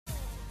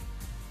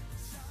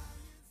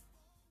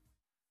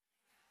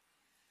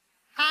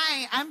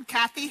I'm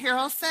Kathy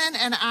Harrelson,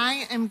 and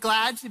I am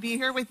glad to be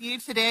here with you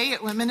today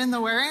at Women in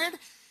the Word.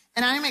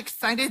 And I'm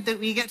excited that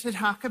we get to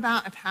talk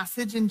about a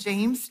passage in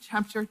James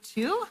chapter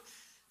 2.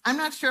 I'm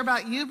not sure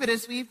about you, but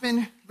as we've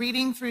been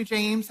reading through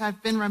James,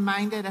 I've been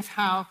reminded of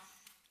how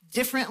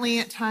differently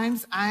at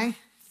times I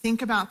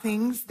think about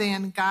things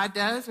than God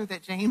does or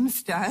that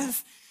James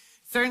does.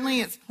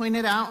 Certainly, it's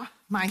pointed out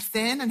my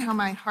sin and how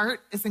my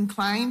heart is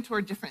inclined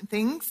toward different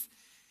things.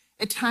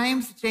 At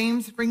times,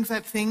 James brings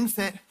up things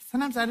that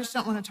sometimes I just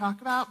don't want to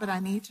talk about, but I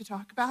need to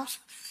talk about,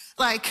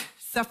 like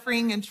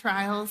suffering and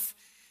trials.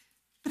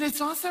 But it's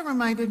also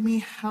reminded me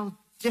how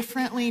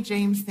differently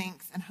James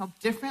thinks and how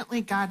differently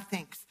God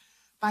thinks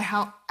by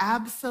how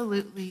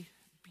absolutely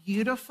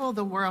beautiful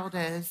the world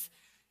is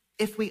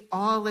if we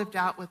all lived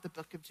out what the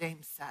book of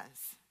James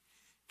says.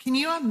 Can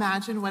you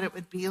imagine what it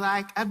would be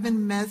like? I've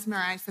been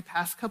mesmerized the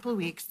past couple of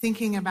weeks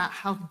thinking about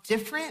how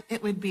different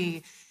it would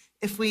be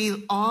if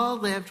we all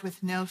lived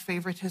with no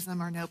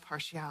favoritism or no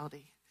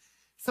partiality.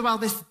 So while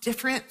this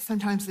different,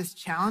 sometimes this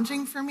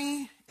challenging for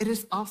me, it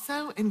is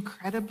also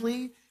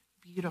incredibly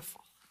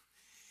beautiful.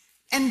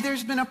 And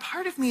there's been a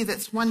part of me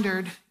that's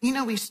wondered,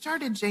 we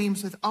started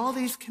James with all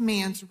these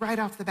commands right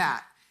off the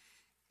bat.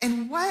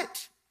 And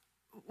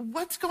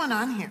what's going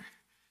on here?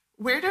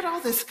 Where did all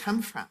this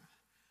come from?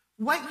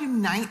 What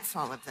unites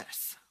all of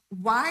this?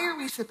 Why are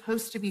we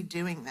supposed to be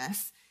doing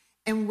this?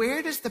 And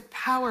where does the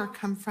power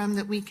come from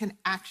that we can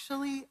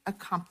actually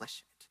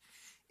accomplish it?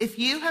 If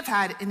you have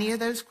had any of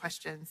those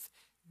questions,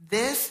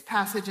 this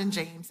passage in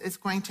James is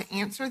going to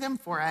answer them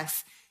for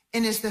us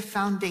and is the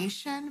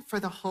foundation for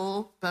the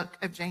whole book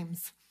of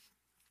James.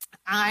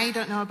 I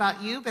don't know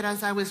about you, but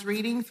as I was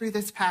reading through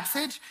this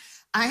passage,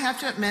 I have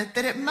to admit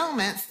that at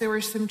moments there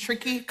were some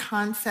tricky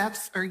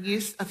concepts or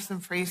use of some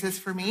phrases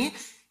for me.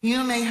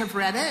 You may have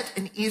read it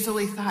and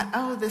easily thought,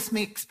 oh, this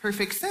makes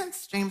perfect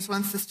sense. James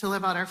wants us to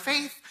live out our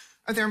faith.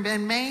 Or there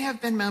may have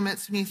been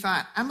moments when you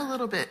thought, I'm a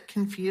little bit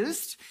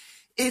confused.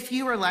 If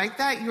you were like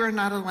that, you are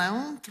not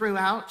alone.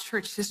 Throughout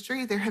church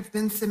history, there have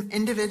been some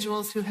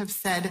individuals who have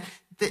said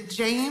that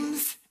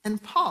James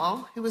and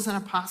Paul, who was an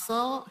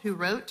apostle who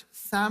wrote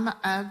some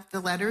of the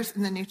letters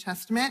in the New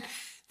Testament,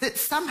 that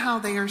somehow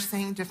they are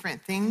saying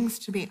different things.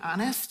 To be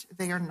honest,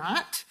 they are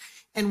not.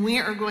 And we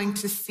are going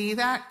to see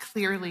that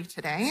clearly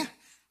today.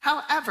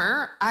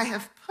 However, I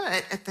have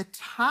put at the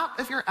top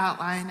of your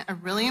outline a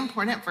really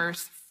important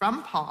verse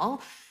from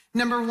Paul.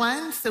 Number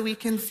one, so we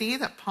can see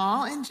that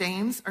Paul and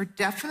James are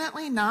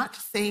definitely not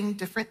saying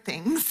different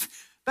things,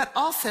 but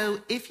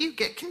also if you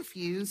get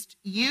confused,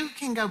 you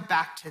can go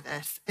back to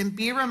this and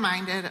be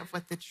reminded of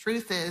what the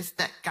truth is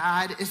that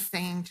God is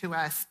saying to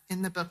us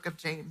in the book of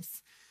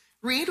James.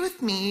 Read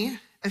with me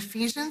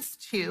Ephesians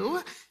 2,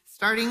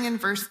 starting in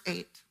verse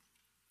 8.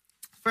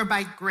 For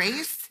by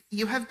grace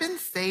you have been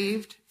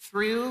saved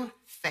through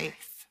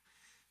faith.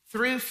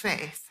 Through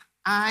faith.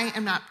 I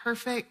am not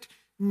perfect.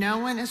 No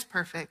one is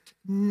perfect.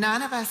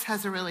 None of us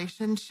has a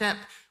relationship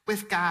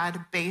with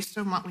God based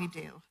on what we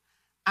do.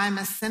 I'm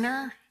a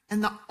sinner,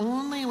 and the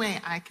only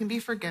way I can be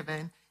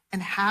forgiven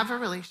and have a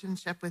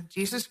relationship with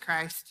Jesus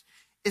Christ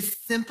is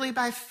simply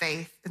by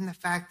faith in the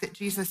fact that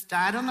Jesus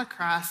died on the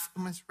cross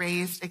and was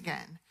raised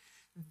again.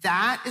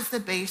 That is the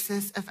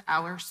basis of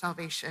our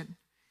salvation.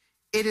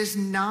 It is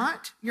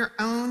not your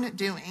own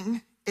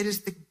doing. It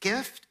is the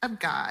gift of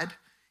God.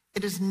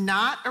 It is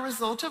not a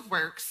result of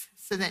works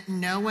so that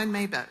no one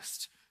may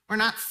boast. We're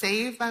not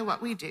saved by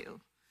what we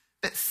do,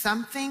 but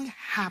something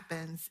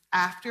happens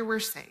after we're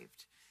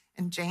saved.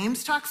 And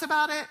James talks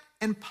about it,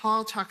 and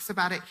Paul talks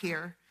about it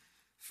here.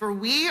 For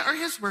we are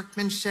his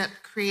workmanship,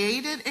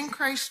 created in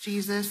Christ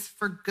Jesus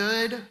for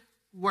good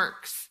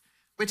works,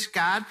 which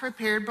God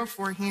prepared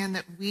beforehand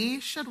that we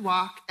should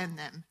walk in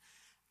them.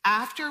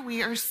 After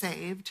we are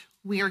saved,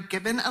 we are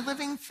given a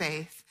living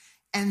faith,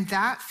 and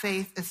that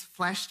faith is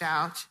fleshed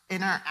out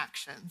in our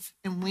actions.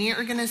 And we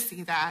are going to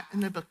see that in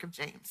the book of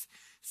James.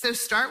 So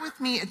start with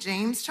me at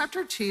James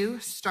chapter 2,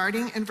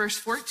 starting in verse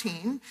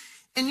 14.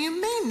 And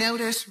you may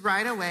notice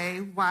right away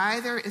why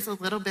there is a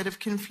little bit of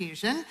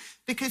confusion,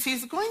 because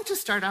he's going to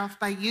start off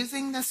by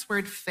using this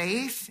word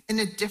faith in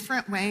a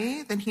different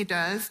way than he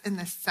does in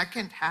the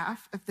second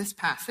half of this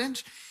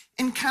passage,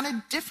 and kind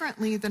of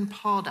differently than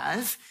Paul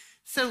does.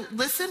 So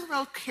listen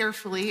real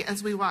carefully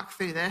as we walk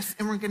through this,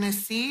 and we're going to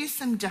see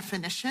some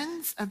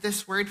definitions of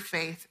this word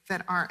faith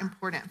that are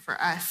important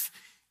for us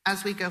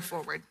as we go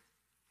forward.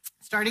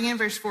 Starting in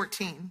verse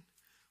 14.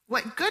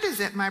 What good is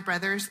it, my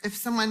brothers, if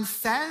someone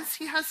says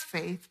he has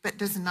faith but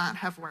does not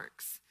have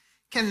works?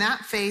 Can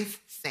that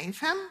faith save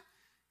him?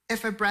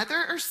 If a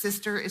brother or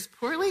sister is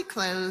poorly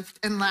clothed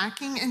and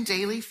lacking in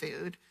daily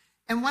food,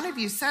 and one of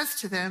you says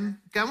to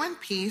them, go in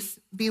peace,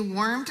 be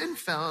warmed and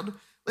filled,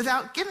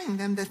 without giving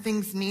them the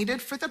things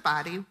needed for the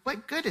body,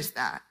 what good is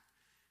that?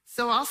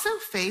 So also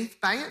faith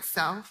by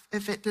itself,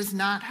 if it does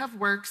not have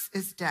works,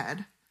 is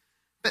dead.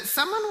 But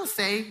someone will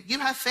say, you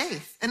have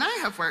faith, and I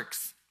have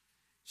works.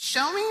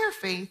 Show me your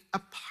faith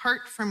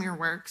apart from your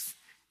works,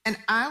 and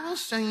I will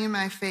show you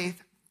my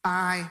faith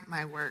by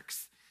my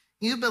works.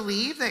 You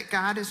believe that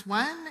God is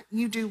one,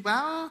 you do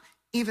well.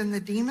 Even the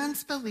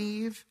demons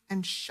believe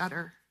and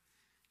shudder.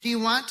 Do you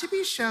want to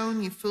be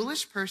shown, you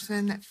foolish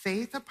person, that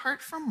faith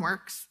apart from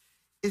works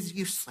is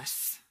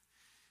useless?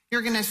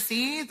 You're going to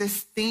see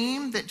this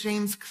theme that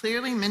James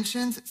clearly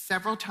mentions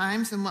several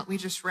times in what we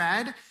just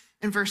read.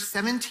 In verse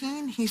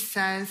 17, he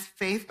says,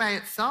 faith by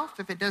itself,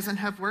 if it doesn't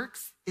have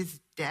works, is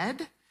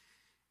dead.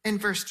 In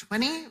verse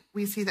 20,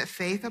 we see that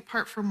faith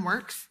apart from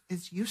works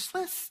is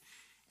useless.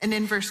 And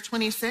in verse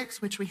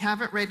 26, which we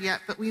haven't read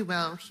yet, but we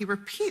will, he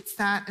repeats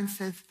that and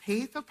says,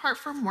 faith apart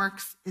from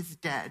works is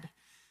dead.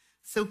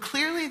 So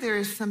clearly there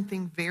is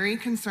something very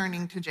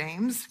concerning to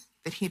James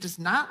that he does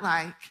not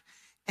like,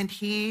 and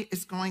he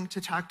is going to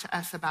talk to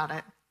us about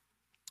it.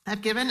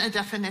 I've given a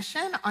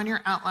definition on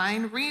your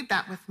outline. Read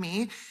that with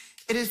me.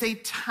 It is a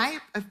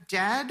type of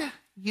dead,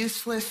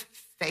 useless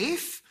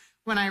faith.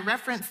 When I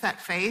reference that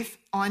faith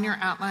on your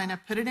outline, I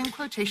put it in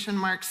quotation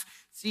marks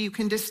so you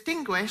can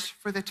distinguish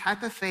for the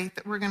type of faith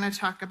that we're going to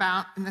talk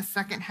about in the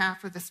second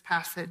half of this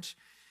passage.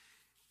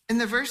 In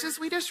the verses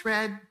we just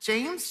read,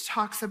 James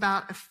talks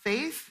about a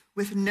faith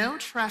with no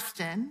trust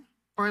in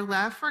or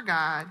love for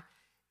God.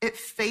 It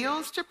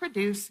fails to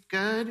produce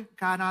good,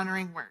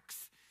 God-honoring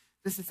works.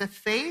 This is a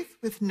faith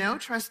with no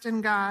trust in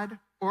God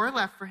or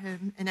love for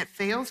him, and it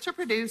fails to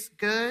produce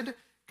good,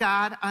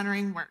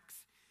 God-honoring works.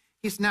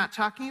 He's not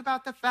talking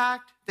about the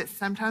fact that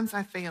sometimes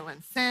I fail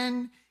in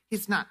sin.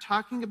 He's not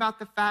talking about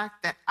the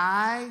fact that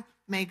I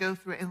may go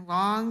through a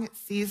long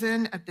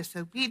season of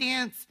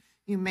disobedience.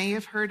 You may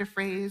have heard a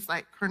phrase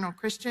like Colonel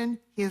Christian.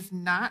 He is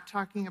not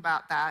talking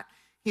about that.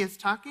 He is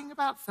talking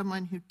about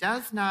someone who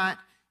does not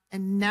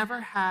and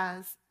never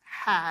has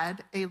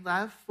had a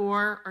love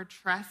for or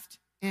trust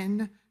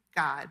in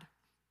God.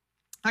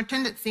 Our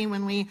tendency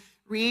when we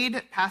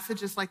read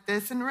passages like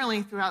this, and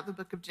really throughout the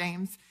book of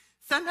James,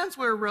 sometimes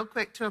we're real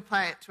quick to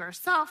apply it to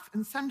ourselves,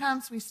 and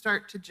sometimes we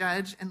start to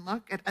judge and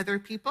look at other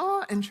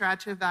people and try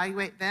to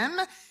evaluate them.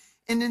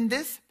 And in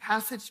this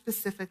passage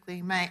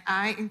specifically, may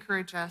I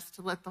encourage us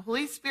to let the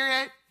Holy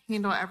Spirit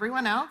handle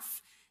everyone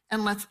else,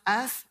 and let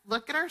us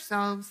look at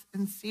ourselves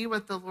and see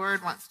what the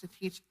Lord wants to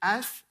teach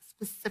us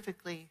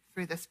specifically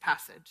through this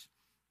passage.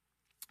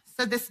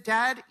 So this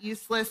dead,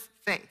 useless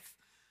faith,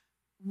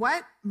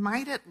 what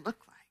might it look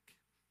like?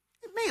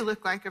 It may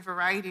look like a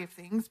variety of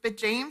things, but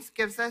James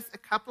gives us a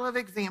couple of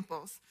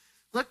examples.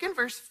 Look in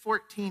verse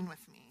 14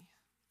 with me.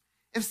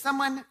 If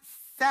someone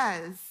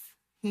says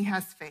he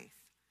has faith,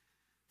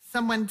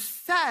 someone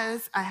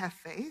says, I have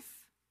faith,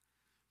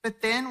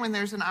 but then when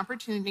there's an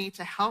opportunity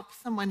to help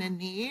someone in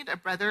need, a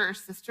brother or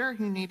sister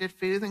who needed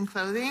food and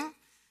clothing,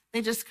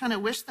 they just kind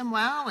of wish them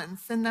well and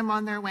send them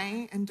on their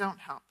way and don't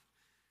help.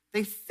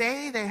 They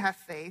say they have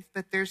faith,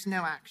 but there's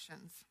no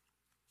actions.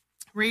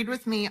 Read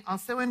with me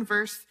also in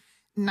verse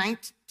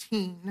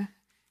 19.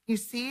 You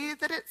see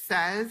that it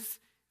says,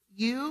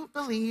 you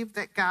believe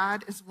that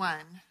God is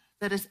one.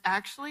 That is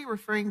actually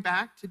referring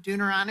back to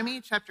Deuteronomy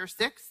chapter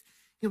 6.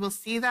 You will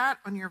see that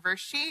on your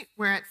verse sheet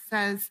where it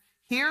says,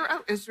 hear,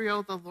 O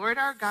Israel, the Lord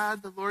our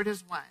God, the Lord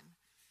is one.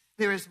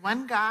 There is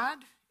one God.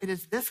 It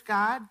is this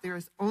God. There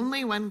is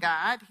only one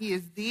God. He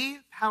is the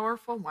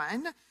powerful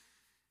one.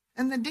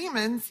 And the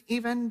demons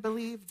even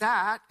believe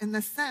that in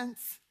the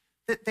sense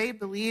that they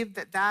believe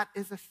that that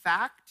is a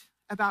fact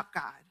about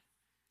God.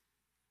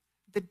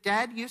 The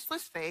dead,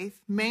 useless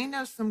faith may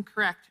know some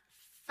correct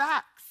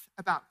facts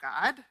about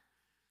God,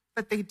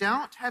 but they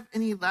don't have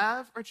any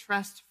love or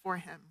trust for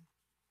him.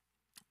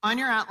 On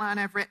your outline,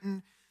 I've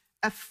written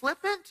a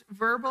flippant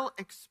verbal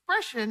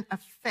expression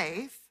of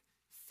faith,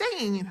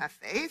 saying you have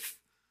faith,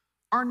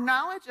 or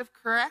knowledge of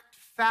correct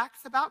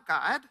facts about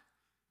God,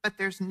 but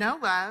there's no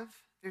love,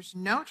 there's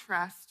no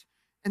trust,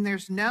 and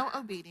there's no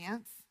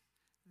obedience.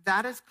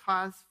 That is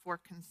cause for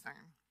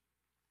concern.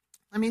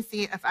 Let me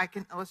see if I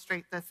can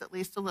illustrate this at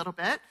least a little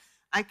bit.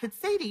 I could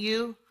say to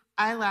you,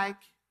 I like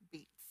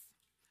beets.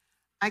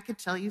 I could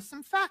tell you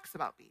some facts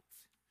about beets.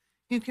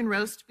 You can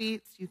roast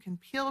beets, you can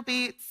peel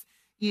beets,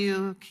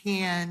 you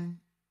can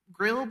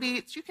grill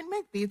beets, you can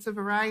make beets a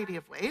variety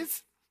of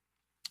ways.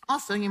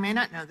 Also, you may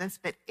not know this,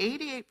 but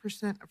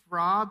 88% of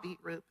raw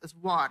beetroot is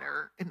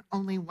water and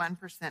only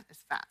 1% is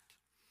fat.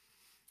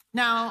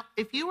 Now,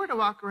 if you were to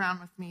walk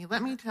around with me,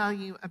 let me tell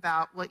you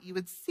about what you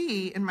would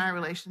see in my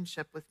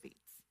relationship with beets.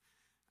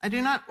 I do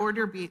not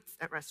order beets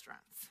at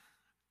restaurants.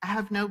 I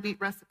have no beet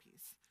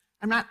recipes.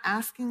 I'm not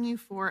asking you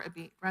for a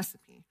beet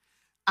recipe.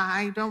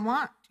 I don't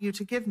want you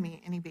to give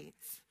me any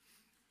beets.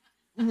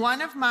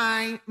 One of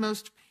my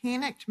most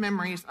panicked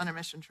memories on a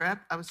mission trip,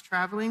 I was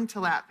traveling to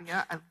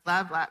Latvia. I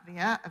love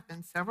Latvia. I've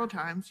been several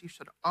times. You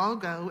should all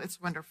go.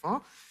 It's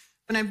wonderful.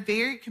 But I'm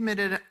very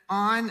committed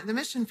on the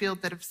mission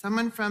field that if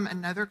someone from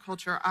another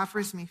culture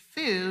offers me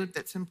food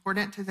that's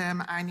important to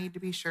them, I need to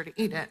be sure to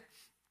eat it.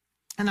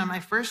 And on my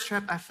first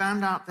trip, I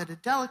found out that a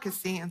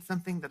delicacy and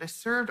something that is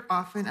served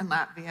often in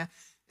Latvia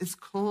is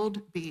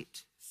cold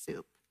beet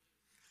soup.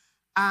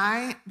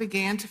 I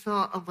began to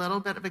feel a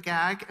little bit of a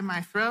gag in my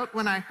throat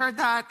when I heard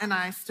that, and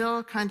I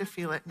still kind of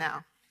feel it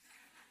now.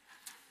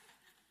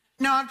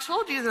 Now, I've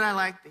told you that I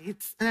like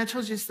beets, and I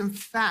told you some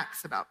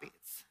facts about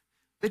beets.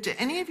 But do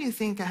any of you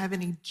think I have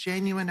any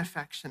genuine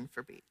affection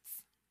for beets?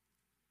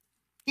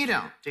 You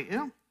don't, do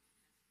you?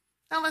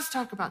 Now let's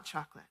talk about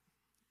chocolate.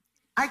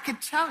 I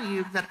could tell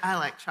you that I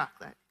like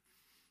chocolate.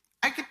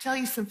 I could tell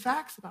you some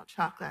facts about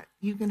chocolate.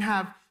 You can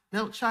have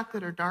milk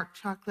chocolate or dark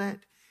chocolate.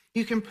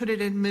 You can put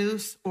it in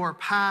mousse or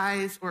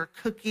pies or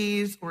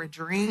cookies or a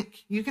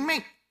drink. You can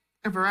make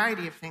a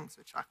variety of things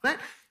with chocolate.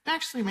 You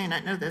actually may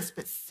not know this,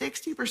 but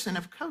 60%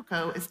 of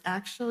cocoa is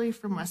actually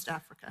from West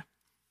Africa.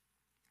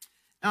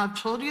 Now,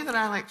 I've told you that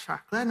I like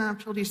chocolate, and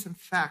I've told you some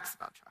facts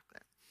about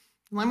chocolate.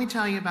 Let me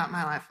tell you about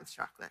my life with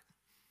chocolate.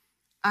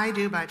 I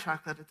do buy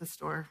chocolate at the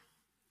store.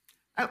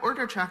 I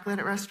order chocolate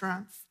at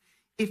restaurants.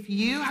 If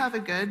you have a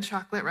good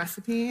chocolate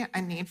recipe,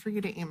 I need for you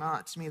to email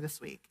it to me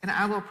this week, and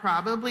I will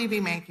probably be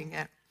making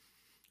it.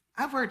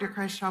 I've worked at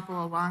Christ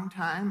Chapel a long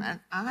time, and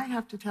I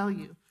have to tell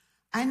you,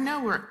 I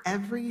know where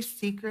every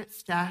secret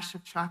stash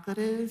of chocolate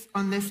is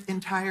on this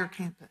entire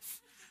campus.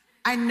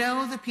 I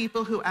know the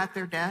people who at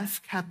their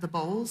desk have the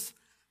bowls.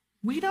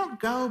 We don't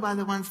go by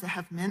the ones that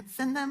have mints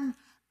in them.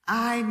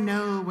 I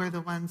know where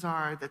the ones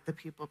are that the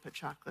people put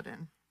chocolate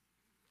in.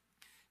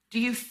 Do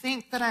you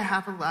think that I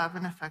have a love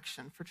and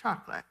affection for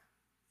chocolate?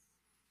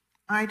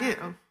 I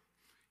do.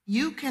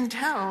 You can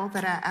tell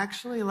that I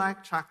actually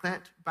like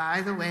chocolate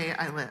by the way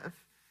I live.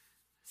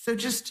 So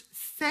just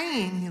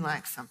saying you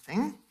like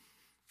something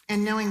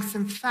and knowing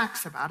some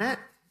facts about it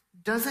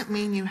doesn't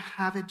mean you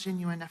have a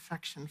genuine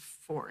affection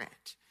for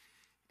it.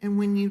 And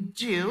when you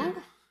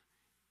do,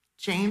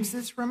 James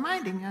is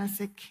reminding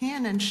us it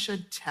can and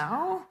should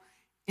tell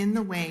in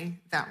the way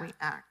that we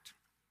act.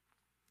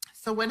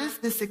 So what is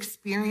this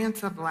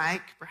experience of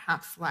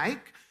perhaps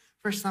like,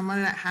 for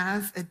someone that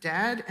has a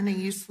dead and a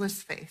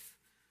useless faith?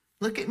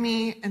 Look at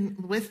me and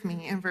with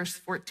me in verse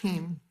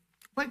 14.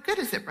 What good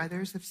is it,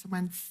 brothers, if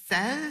someone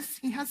says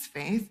he has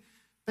faith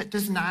but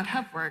does not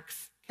have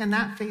works? Can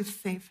that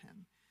faith save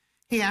him?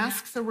 He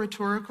asks a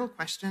rhetorical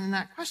question, and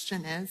that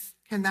question is,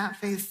 can that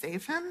faith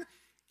save him?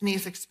 And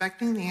he's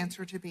expecting the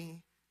answer to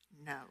be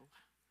no.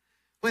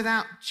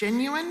 Without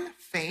genuine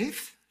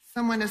faith,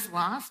 someone is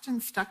lost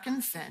and stuck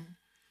in sin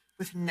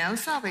with no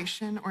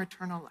salvation or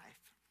eternal life.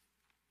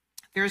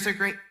 There's a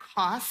great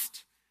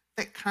cost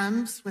that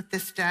comes with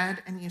this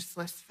dead and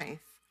useless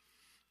faith.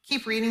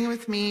 Keep reading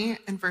with me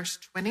in verse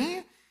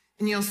 20,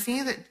 and you'll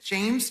see that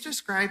James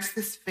describes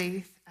this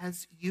faith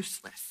as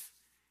useless.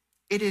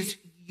 It is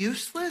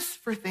useless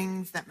for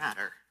things that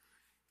matter.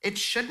 It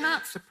should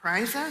not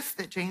surprise us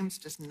that James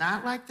does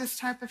not like this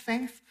type of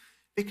faith,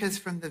 because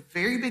from the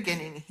very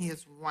beginning, he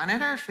has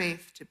wanted our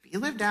faith to be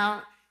lived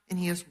out, and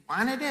he has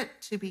wanted it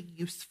to be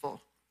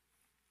useful.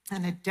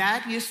 And a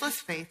dead,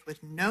 useless faith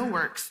with no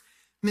works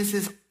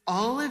misses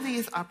all of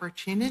these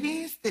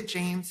opportunities that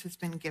James has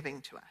been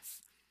giving to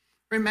us.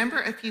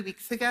 Remember a few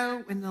weeks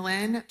ago when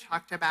Lynn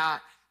talked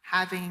about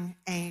having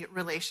a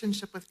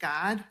relationship with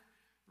God,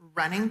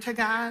 running to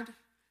God,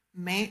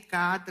 make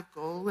God the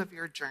goal of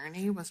your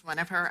journey was one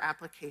of our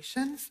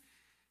applications.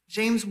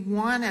 James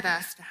wanted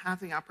us to have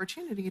the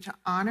opportunity to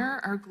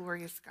honor our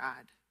glorious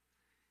God.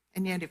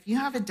 And yet, if you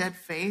have a dead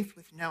faith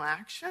with no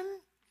action,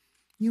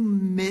 you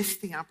miss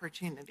the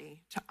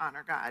opportunity to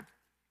honor God.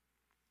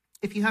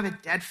 If you have a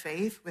dead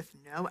faith with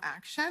no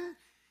action,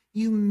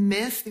 you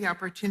miss the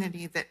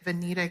opportunity that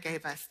Vanita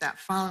gave us that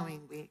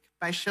following week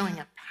by showing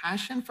a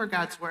passion for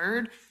God's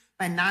word,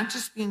 by not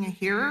just being a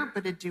hearer,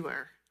 but a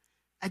doer.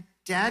 A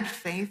dead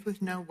faith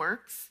with no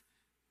works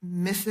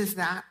misses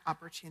that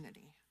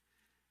opportunity.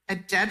 A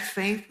dead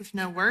faith with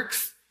no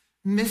works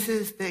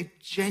misses the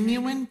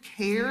genuine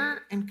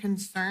care and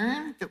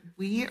concern that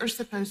we are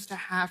supposed to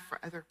have for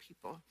other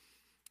people.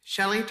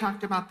 Shelley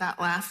talked about that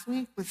last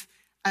week with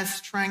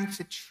us trying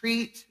to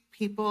treat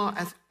people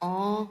as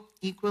all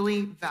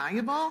equally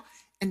valuable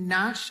and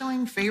not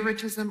showing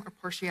favoritism or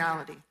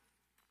partiality.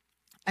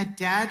 A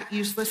dead,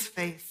 useless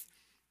faith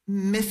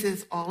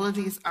misses all of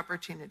these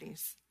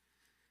opportunities.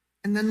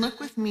 And then look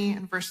with me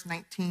in verse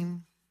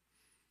 19.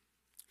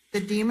 The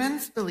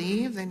demons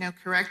believe they know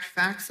correct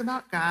facts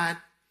about God,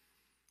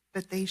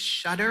 but they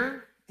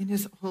shudder in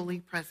his holy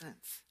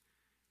presence.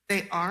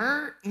 They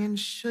are and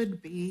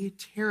should be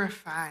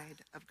terrified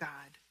of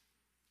God.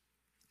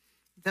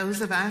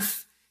 Those of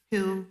us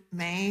who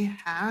may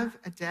have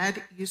a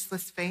dead,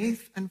 useless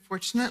faith,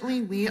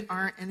 unfortunately, we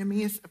are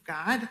enemies of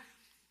God,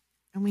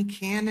 and we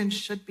can and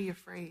should be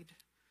afraid.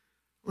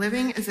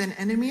 Living as an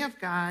enemy of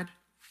God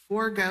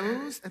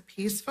forgoes a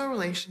peaceful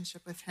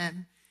relationship with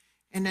him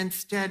and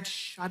instead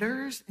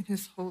shudders in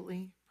his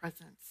holy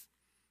presence.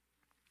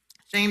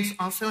 James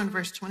also in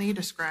verse 20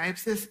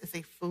 describes this as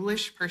a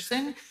foolish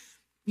person.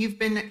 You've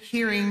been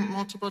hearing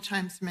multiple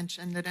times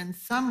mentioned that in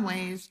some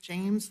ways,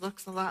 James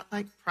looks a lot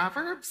like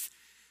Proverbs.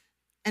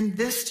 And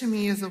this to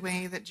me is a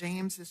way that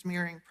James is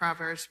mirroring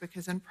Proverbs,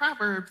 because in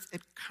Proverbs,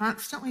 it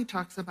constantly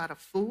talks about a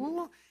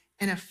fool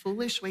and a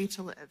foolish way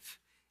to live.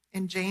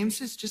 And James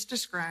has just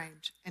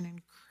described an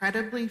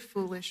incredibly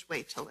foolish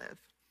way to live.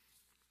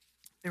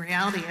 The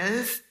reality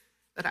is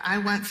that I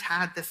once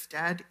had this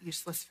dead,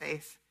 useless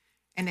faith,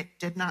 and it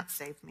did not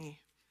save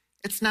me.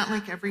 It's not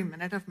like every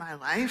minute of my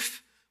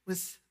life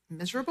was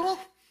miserable,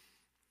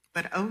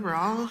 but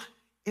overall,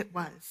 it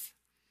was.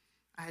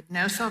 I had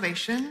no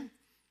salvation.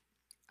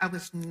 I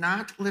was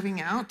not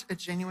living out a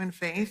genuine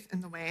faith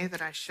in the way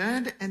that I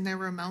should, and there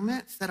were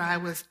moments that I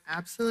was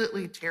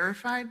absolutely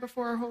terrified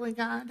before a holy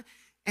God,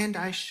 and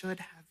I should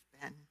have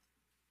been.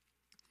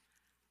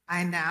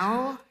 I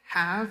now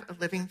have a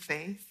living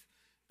faith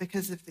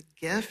because of the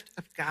gift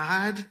of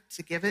God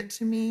to give it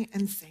to me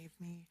and save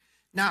me,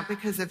 not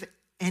because of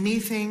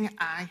anything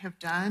I have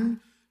done,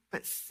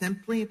 but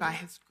simply by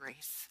his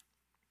grace.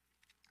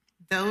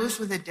 Those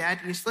with a dead,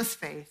 useless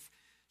faith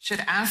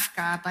should ask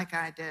God, like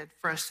I did,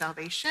 for a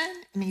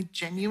salvation and a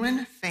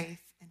genuine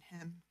faith in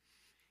him.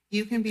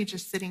 You can be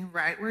just sitting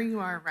right where you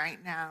are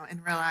right now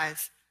and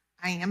realize,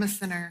 I am a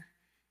sinner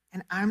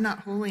and I'm not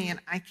holy and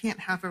I can't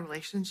have a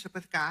relationship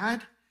with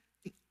God.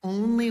 The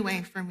only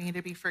way for me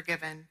to be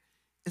forgiven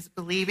is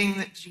believing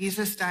that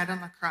Jesus died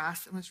on the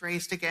cross and was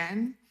raised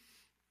again.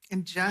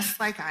 And just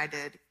like I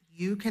did,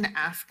 you can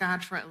ask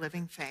God for a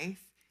living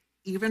faith,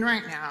 even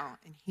right now,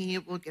 and he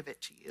will give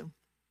it to you.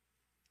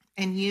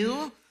 And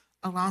you,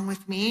 along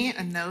with me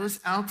and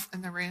those else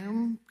in the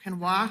room, can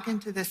walk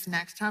into this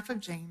next half of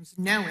James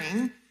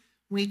knowing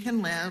we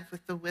can live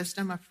with the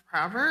wisdom of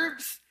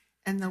Proverbs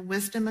and the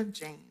wisdom of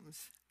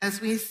James as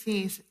we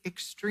see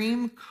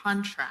extreme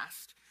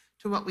contrast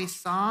to what we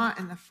saw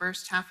in the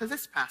first half of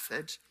this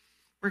passage.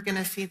 We're going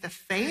to see the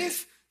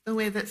faith the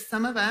way that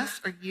some of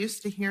us are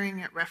used to hearing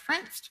it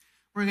referenced.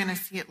 We're going to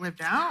see it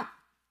lived out,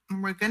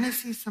 and we're going to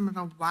see some of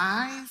the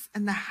whys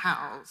and the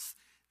hows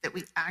that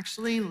we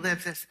actually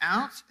live this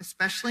out,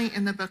 especially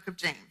in the book of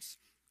James.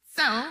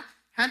 So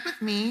head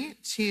with me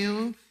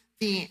to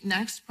the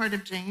next part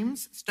of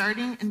James,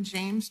 starting in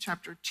James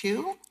chapter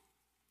 2.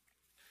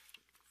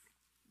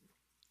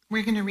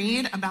 We're going to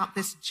read about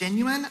this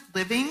genuine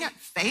living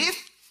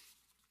faith.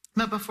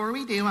 But before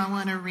we do, I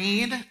want to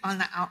read on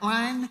the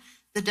outline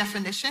the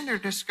definition or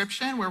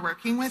description we're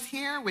working with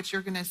here, which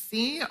you're going to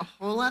see a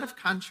whole lot of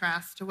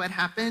contrast to what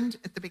happened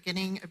at the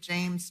beginning of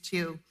James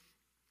 2.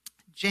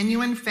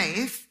 Genuine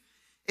faith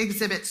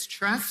exhibits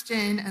trust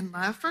in and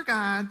love for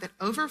God that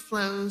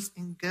overflows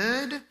in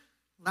good,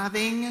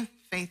 loving,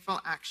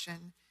 faithful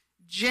action.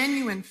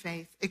 Genuine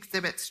faith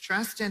exhibits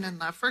trust in and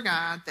love for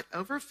God that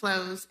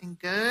overflows in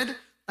good,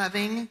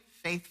 loving,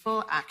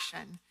 faithful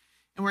action.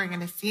 And we're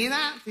going to see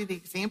that through the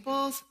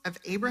examples of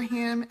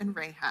Abraham and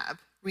Rahab.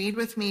 Read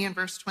with me in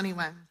verse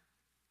 21.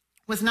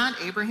 Was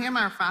not Abraham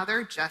our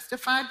father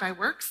justified by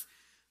works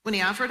when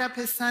he offered up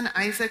his son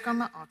Isaac on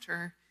the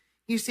altar?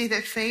 You see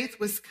that faith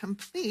was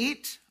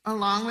complete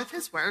along with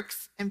his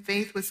works, and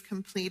faith was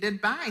completed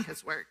by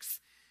his works.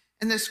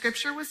 And the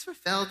scripture was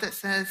fulfilled that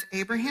says,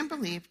 Abraham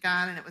believed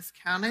God, and it was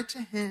counted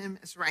to him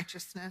as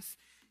righteousness,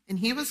 and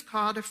he was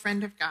called a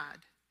friend of God.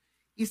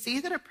 You see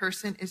that a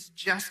person is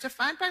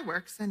justified by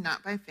works and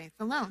not by faith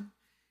alone.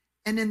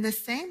 And in the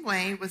same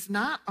way was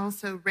not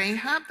also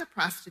Rahab the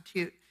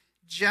prostitute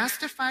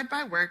justified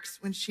by works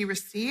when she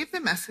received the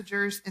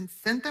messengers and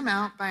sent them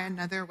out by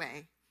another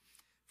way?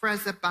 For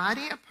as the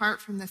body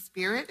apart from the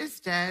spirit is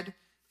dead,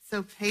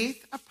 so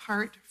faith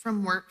apart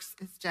from works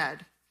is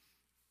dead.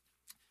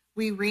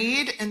 We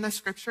read in the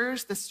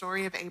scriptures the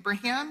story of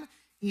Abraham.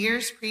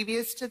 Years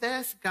previous to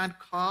this, God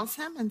calls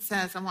him and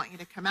says, I want you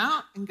to come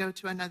out and go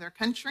to another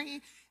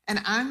country, and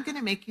I'm going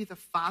to make you the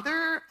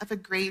father of a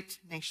great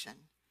nation.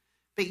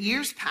 But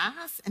years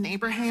pass, and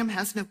Abraham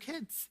has no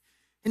kids.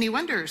 And he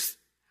wonders,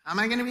 how am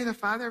I going to be the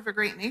father of a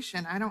great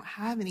nation? I don't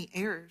have any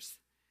heirs.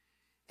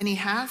 And he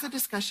has a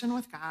discussion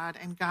with God,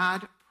 and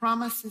God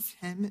promises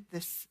him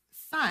this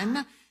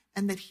son,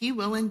 and that he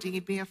will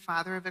indeed be a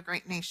father of a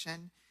great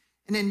nation.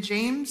 And in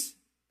James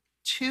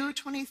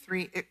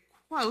 2:23, it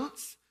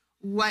quotes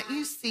what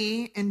you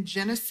see in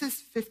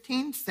Genesis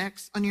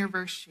 15:6 on your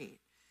verse sheet.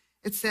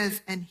 It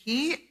says, and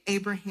he,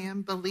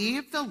 Abraham,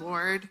 believed the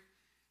Lord,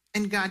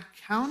 and God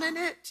counted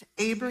it to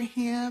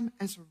Abraham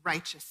as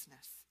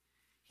righteousness.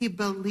 He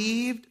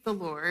believed the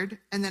Lord.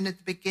 And then at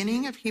the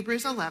beginning of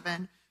Hebrews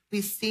 11,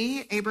 we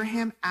see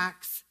Abraham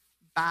acts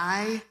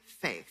by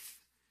faith.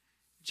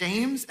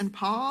 James and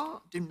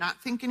Paul do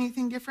not think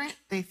anything different.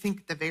 They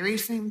think the very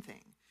same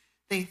thing.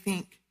 They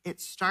think it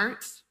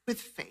starts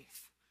with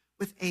faith,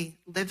 with a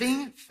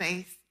living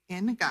faith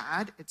in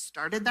God. It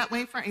started that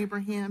way for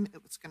Abraham.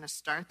 It was going to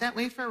start that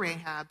way for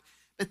Rahab.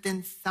 But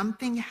then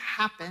something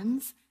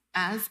happens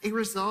as a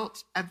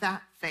result of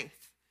that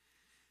faith.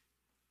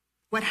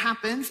 What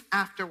happens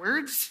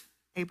afterwards?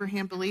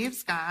 Abraham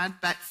believes God,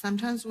 but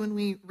sometimes when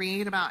we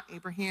read about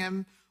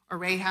Abraham or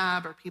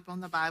Rahab or people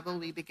in the Bible,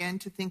 we begin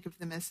to think of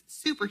them as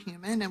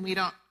superhuman, and we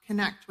don't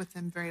connect with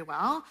them very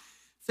well.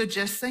 So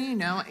just so you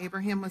know,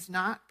 Abraham was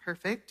not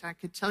perfect. I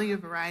could tell you a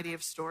variety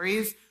of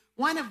stories,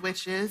 one of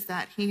which is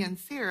that he and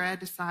Sarah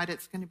decide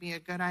it's going to be a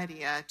good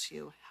idea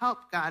to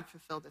help God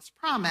fulfill this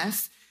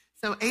promise.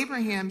 So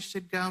Abraham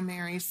should go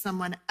marry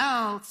someone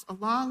else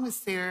along with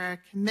Sarah,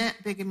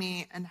 commit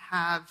bigamy, and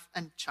have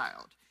a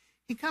child.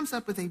 He comes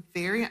up with a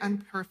very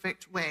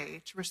imperfect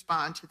way to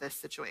respond to this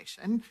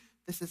situation.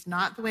 This is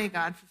not the way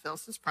God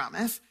fulfills his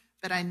promise.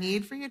 but I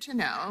need for you to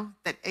know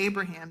that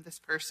Abraham, this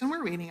person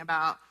we're reading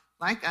about,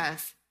 like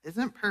us,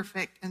 isn't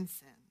perfect and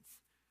sins,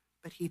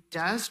 but he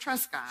does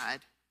trust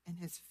God, and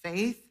his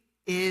faith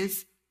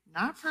is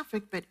not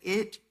perfect, but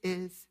it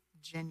is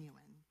genuine.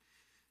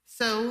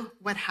 So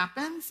what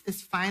happens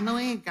is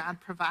finally God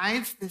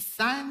provides this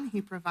son.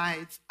 He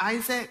provides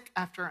Isaac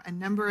after a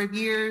number of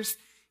years.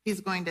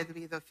 He's going to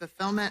be the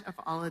fulfillment of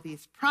all of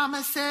these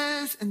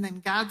promises. And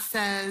then God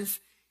says,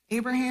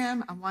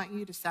 Abraham, I want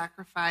you to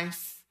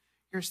sacrifice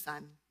your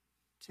son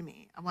to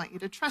me. I want you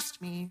to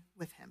trust me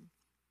with him.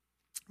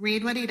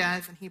 Read what he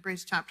does in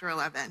Hebrews chapter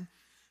 11.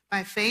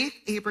 By faith,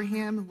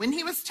 Abraham, when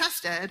he was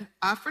tested,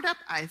 offered up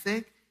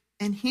Isaac,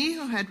 and he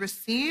who had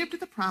received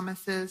the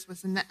promises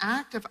was in the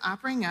act of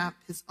offering up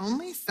his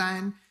only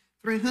son,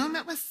 through whom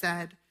it was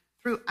said,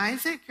 through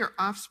Isaac your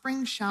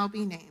offspring shall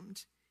be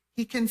named.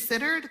 He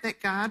considered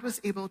that God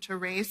was able to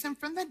raise him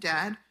from the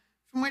dead,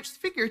 from which,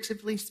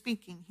 figuratively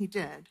speaking, he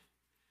did.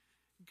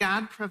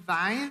 God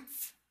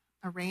provides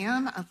a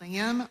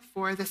lamb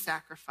for the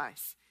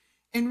sacrifice.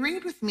 And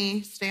read with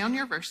me, stay on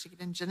your verse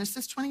sheet in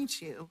Genesis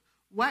 22,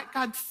 what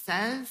God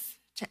says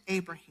to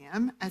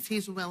Abraham as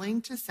he's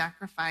willing to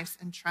sacrifice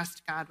and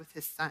trust God with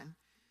his son.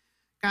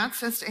 God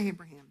says to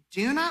Abraham,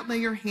 do not lay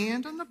your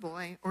hand on the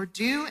boy or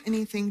do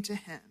anything to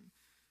him,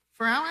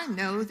 for how I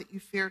know that you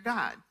fear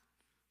God.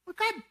 Well,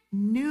 God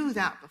knew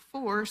that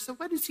before, so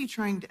what is he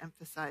trying to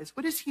emphasize?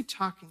 What is he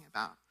talking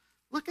about?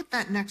 Look at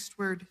that next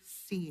word,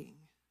 seeing.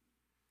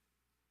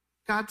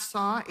 God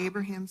saw,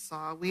 Abraham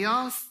saw. We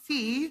all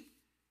see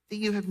that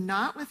you have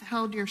not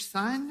withheld your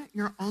son,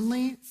 your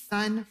only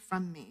son,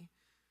 from me.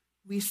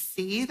 We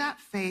see that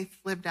faith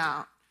lived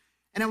out.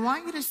 And I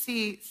want you to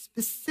see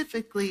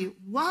specifically,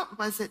 what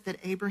was it that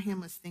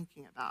Abraham was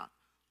thinking about?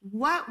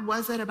 What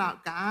was it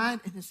about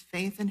God and his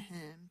faith in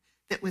him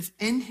that was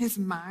in his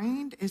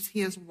mind as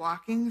he is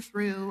walking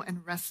through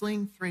and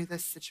wrestling through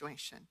this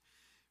situation?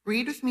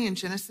 Read with me in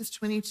Genesis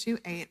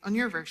 22:8 on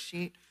your verse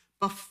sheet.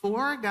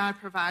 Before God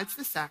provides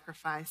the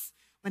sacrifice,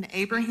 when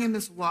Abraham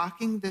is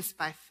walking this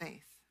by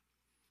faith,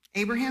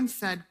 Abraham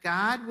said,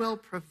 God will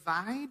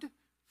provide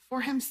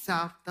for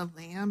himself the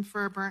lamb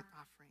for a burnt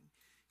offering.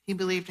 He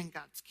believed in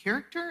God's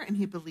character and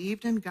he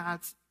believed in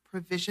God's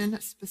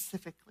provision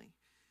specifically.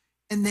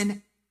 And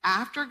then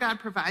after God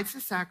provides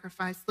the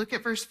sacrifice, look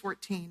at verse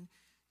 14.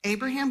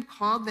 Abraham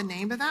called the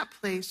name of that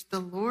place, the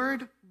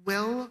Lord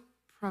will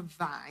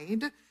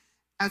provide.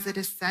 As it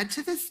is said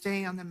to this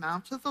day, on the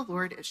mount of the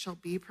Lord it shall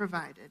be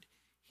provided.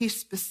 He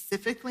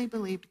specifically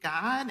believed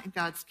God and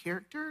God's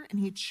character, and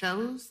he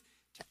chose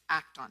to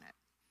act on it.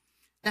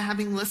 Now,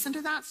 having listened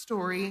to that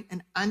story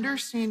and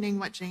understanding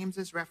what James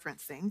is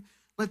referencing,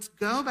 let's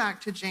go back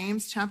to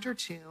James chapter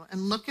 2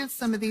 and look at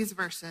some of these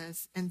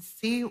verses and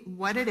see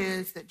what it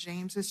is that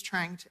James is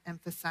trying to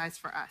emphasize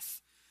for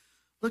us.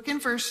 Look in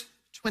verse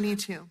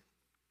 22.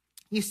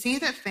 You see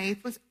that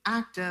faith was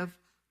active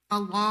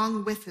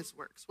along with his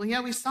works. Well,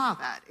 yeah, we saw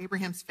that.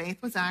 Abraham's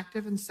faith was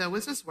active and so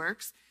was his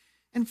works,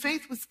 and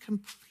faith was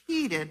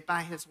completed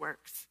by his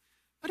works.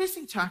 What is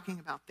he talking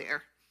about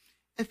there?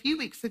 A few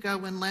weeks ago,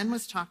 when Lynn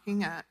was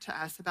talking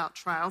to us about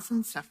trials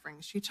and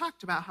sufferings, she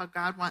talked about how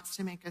God wants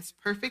to make us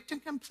perfect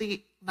and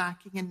complete,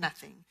 lacking in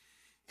nothing.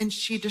 And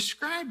she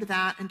described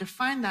that and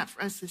defined that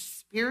for us as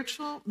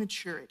spiritual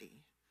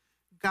maturity.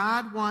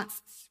 God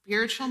wants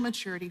spiritual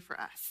maturity for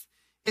us.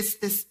 It's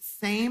this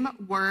same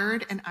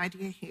word and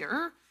idea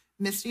here.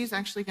 Misty is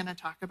actually going to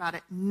talk about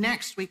it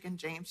next week in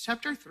James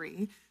chapter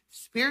 3.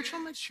 Spiritual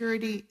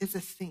maturity is a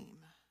theme.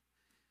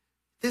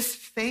 This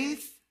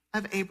faith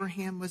of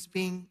Abraham was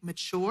being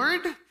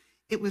matured,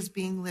 it was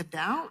being lived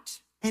out,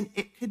 and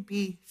it could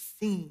be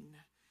seen.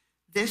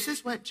 This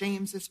is what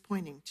James is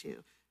pointing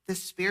to. The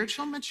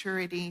spiritual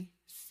maturity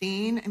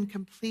seen and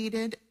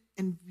completed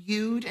and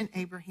viewed in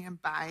Abraham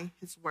by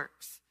his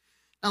works.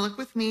 Now look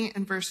with me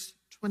in verse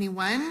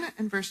 21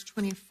 and verse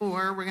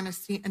 24. We're going to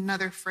see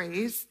another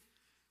phrase.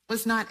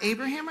 Was not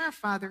Abraham our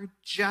father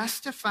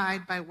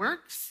justified by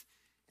works?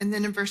 And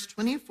then in verse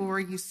 24,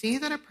 you see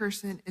that a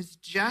person is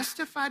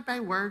justified by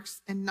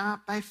works and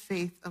not by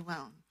faith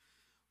alone.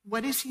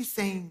 What is he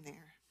saying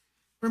there?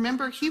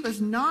 Remember, he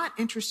was not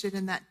interested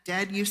in that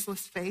dead,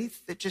 useless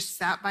faith that just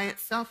sat by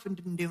itself and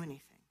didn't do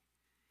anything.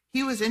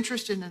 He was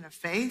interested in a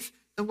faith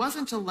that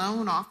wasn't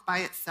alone off by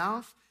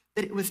itself,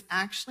 that it was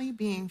actually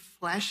being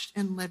fleshed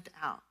and lived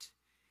out.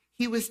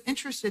 He was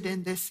interested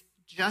in this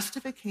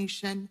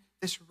justification,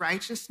 this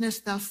righteousness,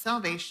 this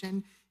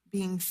salvation,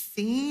 being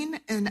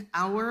seen in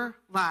our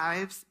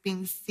lives,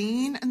 being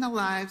seen in the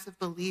lives of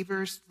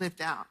believers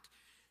lived out.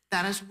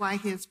 That is why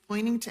he is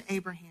pointing to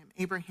Abraham.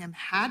 Abraham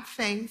had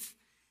faith,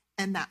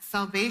 and that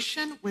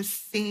salvation was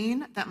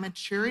seen, that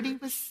maturity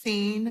was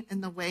seen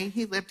in the way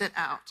he lived it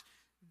out.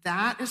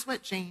 That is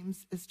what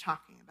James is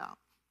talking about.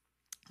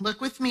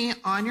 Look with me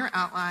on your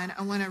outline.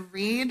 I want to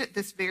read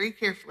this very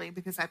carefully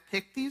because I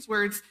picked these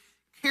words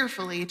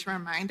carefully to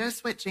remind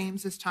us what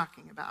James is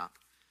talking about.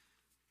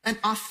 An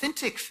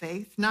authentic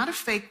faith, not a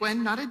fake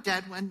one, not a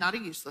dead one, not a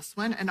useless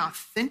one, an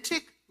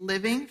authentic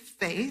living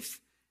faith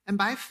And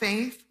by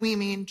faith, we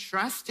mean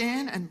trust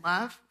in and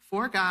love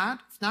for God.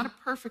 It's not a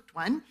perfect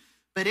one,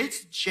 but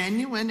it's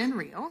genuine and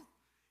real.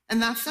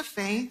 And that's a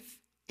faith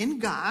in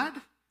God,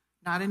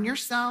 not in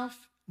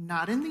yourself,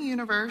 not in the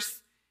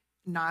universe,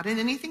 not in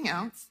anything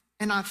else.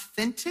 An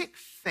authentic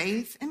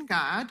faith in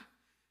God.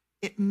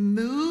 It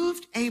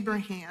moved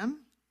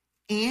Abraham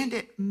and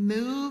it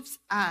moves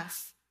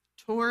us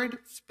toward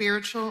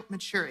spiritual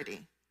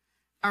maturity.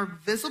 Our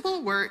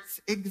visible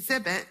works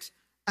exhibit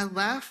a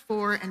love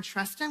for and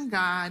trust in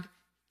God,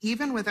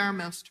 even with our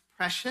most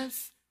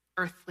precious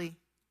earthly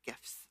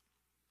gifts.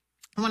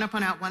 I want to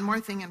point out one more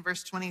thing in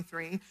verse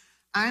 23.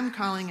 I'm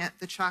calling it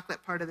the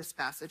chocolate part of this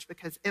passage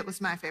because it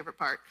was my favorite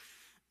part.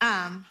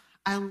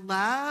 I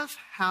love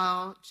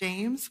how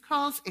James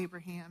calls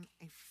Abraham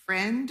a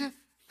friend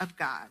of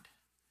God.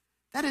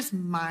 That is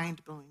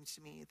mind-blowing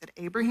to me that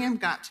Abraham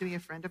got to be a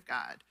friend of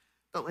God.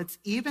 But what's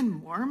even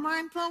more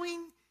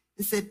mind-blowing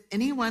is that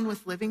anyone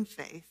with living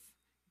faith,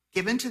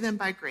 given to them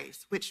by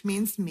grace, which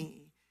means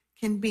me,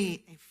 can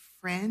be a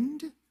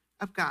friend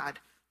of God.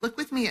 Look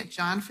with me at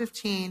John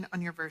 15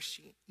 on your verse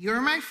sheet.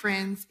 You're my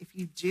friends if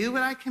you do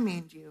what I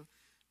command you.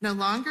 No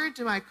longer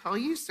do I call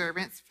you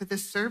servants, for the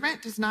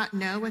servant does not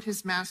know what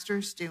his master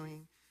is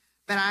doing.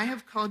 But I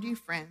have called you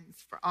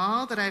friends, for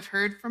all that I've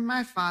heard from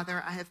my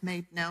Father I have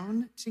made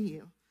known to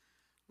you.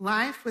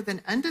 Life with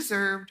an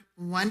undeserved,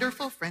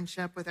 wonderful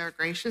friendship with our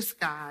gracious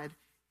God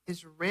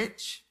is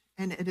rich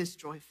and it is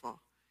joyful.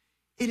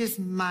 It is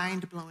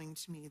mind-blowing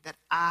to me that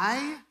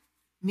I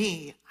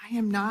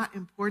am not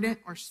important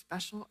or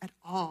special at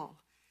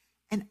all.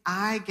 And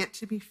I get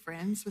to be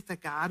friends with the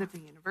God of the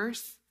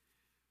universe.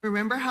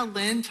 Remember how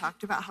Lynn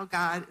talked about how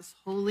God is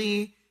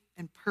holy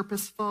and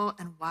purposeful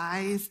and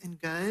wise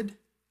and good?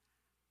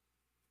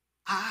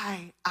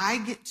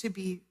 I get to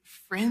be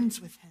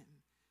friends with him.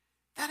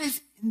 That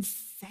is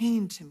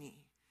insane to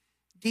me.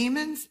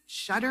 Demons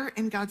shudder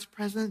in God's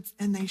presence,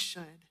 and they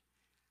should.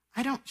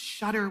 I don't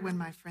shudder when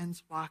my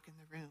friends walk in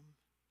the room.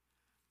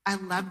 I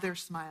love their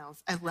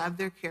smiles. I love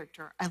their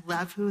character. I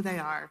love who they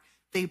are.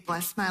 They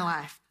bless my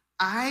life.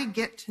 I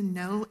get to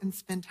know and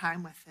spend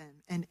time with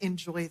them and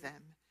enjoy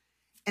them.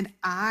 And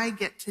I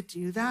get to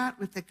do that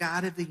with the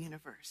God of the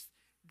universe.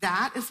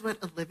 That is what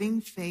a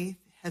living faith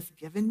has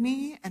given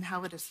me and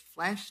how it is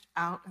fleshed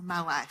out in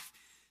my life.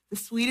 The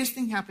sweetest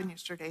thing happened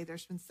yesterday.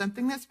 There's been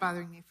something that's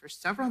bothering me for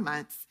several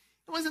months.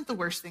 It wasn't the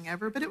worst thing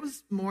ever, but it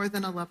was more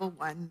than a level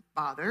 1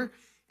 bother.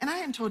 And I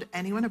hadn't told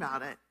anyone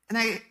about it. And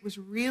it was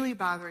really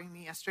bothering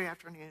me yesterday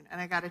afternoon. And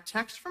I got a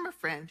text from a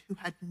friend who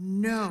had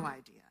no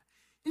idea.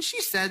 And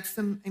she said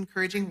some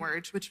encouraging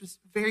words, which was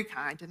very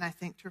kind, and I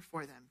thanked her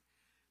for them.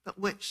 But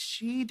what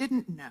she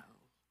didn't know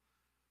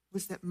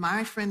was that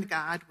my friend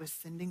God was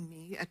sending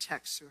me a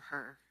text through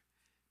her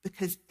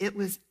because it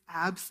was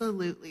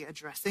absolutely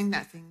addressing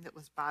that thing that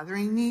was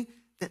bothering me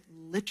that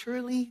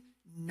literally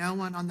no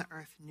one on the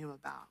earth knew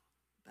about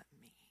but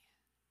me.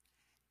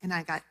 And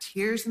I got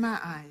tears in my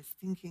eyes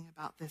thinking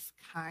about this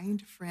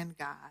kind friend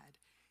God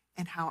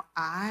and how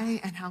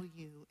I and how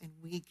you and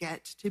we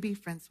get to be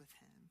friends with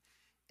him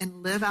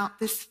and live out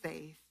this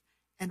faith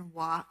and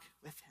walk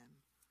with him.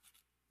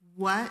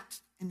 What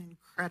an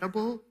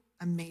incredible,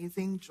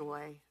 amazing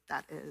joy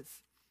that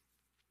is.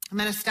 I'm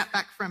going to step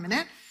back for a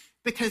minute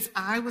because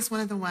I was one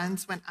of the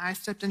ones when I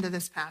stepped into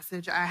this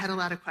passage, I had a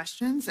lot of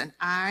questions and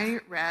I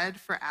read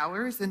for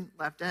hours and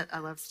loved it. I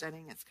love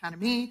studying. It's kind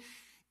of me.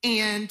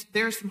 And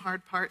there's some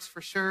hard parts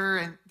for sure.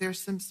 And there's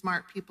some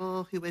smart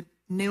people who would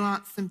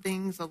nuance some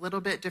things a little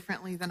bit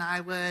differently than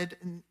I would.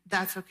 And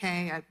that's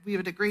okay. We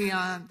would agree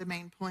on the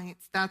main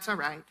points. That's all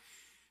right.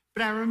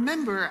 But I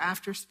remember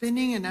after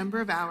spending a number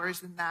of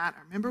hours in that,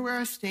 I remember where I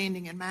was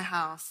standing in my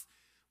house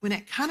when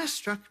it kind of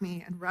struck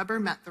me and rubber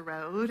met the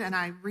road and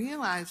I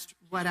realized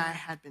what I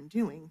had been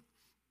doing.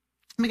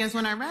 Because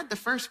when I read the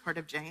first part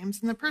of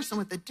James, and the person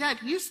with the dead,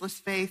 useless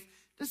faith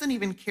doesn't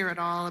even care at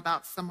all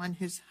about someone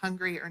who's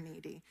hungry or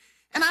needy.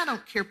 And I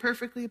don't care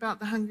perfectly about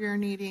the hungry or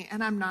needy,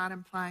 and I'm not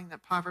implying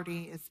that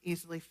poverty is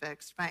easily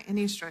fixed by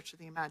any stretch of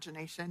the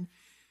imagination.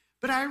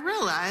 But I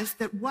realized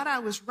that what I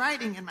was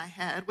writing in my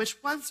head,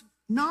 which was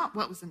not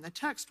what was in the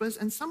text, was,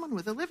 and someone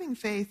with a living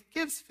faith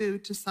gives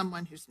food to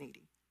someone who's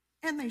needy.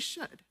 And they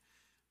should.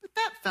 But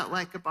that felt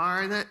like a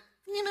bar that,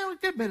 a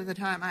good bit of the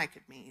time I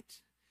could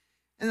meet.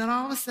 And then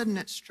all of a sudden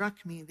it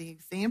struck me, the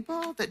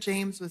example that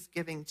James was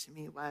giving to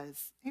me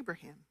was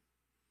Abraham.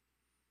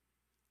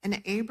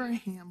 And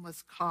Abraham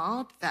was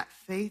called, that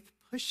faith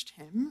pushed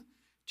him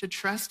to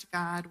trust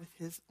God with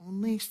his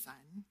only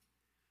son,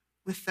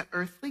 with the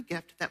earthly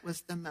gift that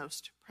was the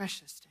most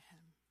precious to him.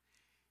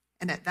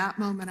 And at that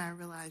moment I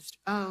realized,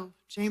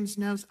 James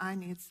knows I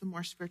need some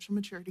more spiritual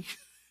maturity.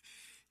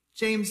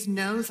 James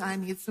knows I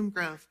need some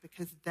growth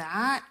because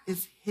that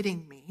is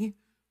hitting me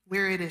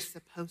where it is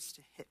supposed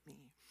to hit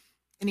me.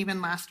 And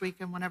even last week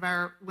in one of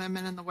our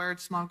Women in the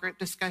Word small group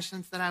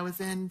discussions that I was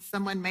in,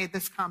 someone made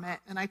this comment,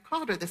 and I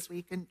called her this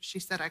week, and she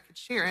said I could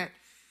share it.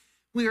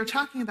 We were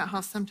talking about how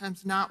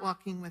sometimes not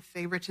walking with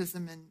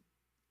favoritism and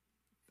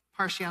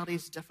partiality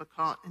is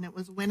difficult, and it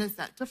was, when is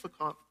that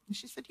difficult? And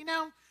she said,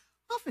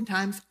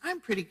 oftentimes I'm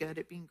pretty good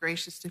at being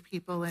gracious to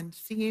people and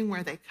seeing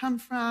where they come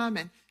from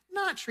and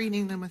not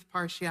treating them with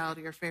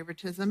partiality or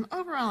favoritism.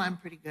 Overall, I'm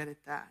pretty good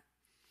at that.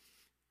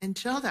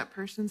 Until that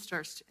person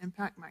starts to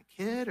impact my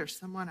kid or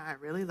someone I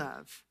really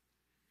love.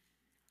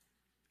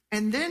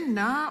 And then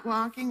not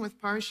walking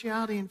with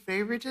partiality and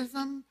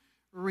favoritism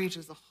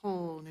reaches a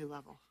whole new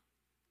level.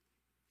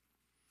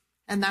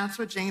 And that's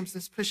what James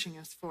is pushing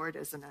us forward,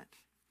 isn't it?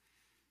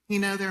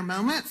 There are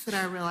moments that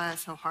I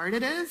realize how hard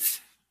it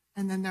is.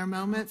 And then there are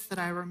moments that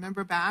I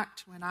remember back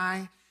to when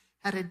I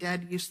had a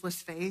dead,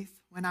 useless faith,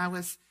 when I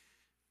was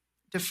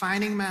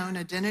defining my own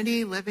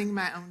identity, living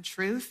my own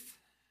truth.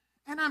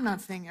 And I'm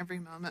not saying every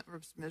moment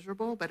was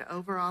miserable, but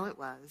overall it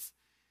was.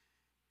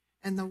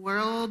 And the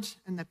world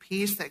and the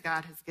peace that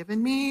God has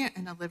given me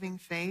in a living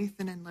faith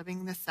and in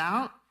living this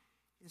out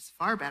is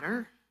far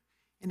better.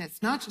 And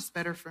it's not just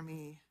better for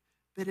me,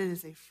 but it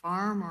is a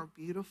far more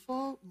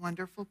beautiful,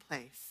 wonderful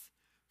place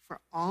for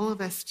all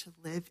of us to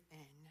live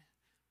in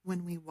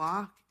when we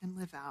walk and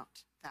live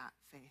out that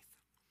faith.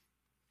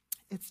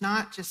 It's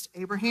not just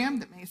Abraham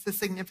that makes a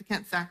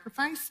significant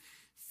sacrifice.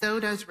 So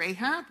does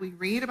Rahab. We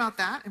read about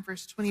that in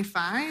verse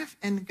 25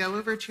 and go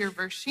over to your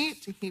verse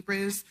sheet to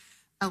Hebrews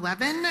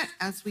 11.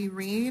 As we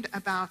read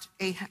about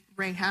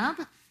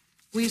Rahab,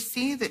 we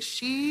see that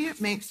she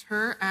makes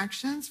her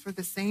actions for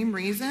the same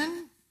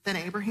reason that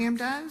Abraham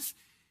does.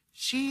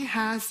 She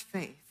has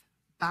faith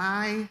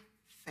by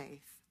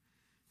faith.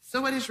 So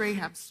what is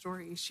Rahab's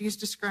story? She's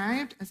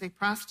described as a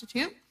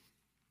prostitute.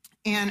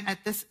 And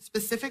at this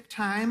specific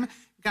time,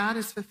 God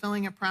is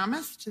fulfilling a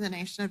promise to the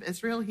nation of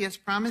Israel. He has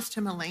promised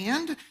him a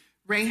land.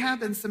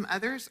 Rahab and some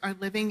others are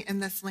living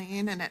in this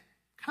land, and it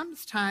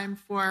comes time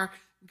for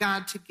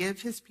God to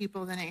give his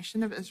people, the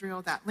nation of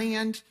Israel, that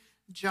land.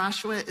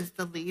 Joshua is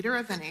the leader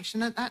of the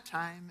nation at that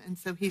time, and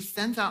so he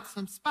sends out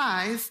some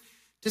spies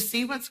to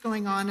see what's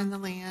going on in the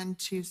land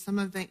to some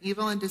of the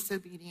evil and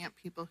disobedient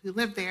people who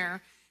live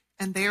there,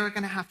 and they are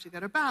going to have to go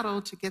to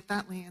battle to get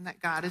that land that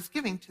God is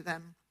giving to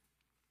them.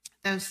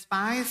 Those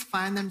spies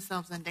find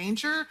themselves in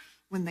danger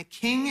when the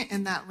king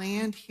in that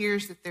land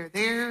hears that they're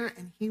there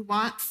and he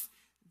wants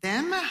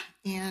them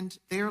and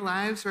their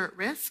lives are at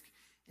risk.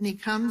 And he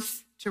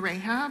comes to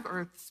Rahab,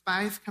 or the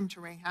spies come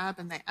to Rahab,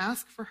 and they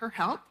ask for her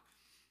help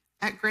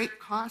at great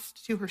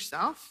cost to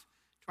herself.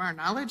 To our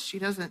knowledge, she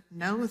doesn't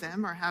know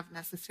them or have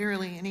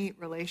necessarily any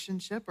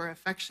relationship or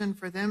affection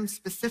for them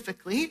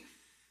specifically,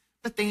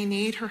 but they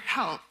need her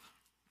help.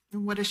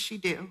 And what does she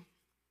do?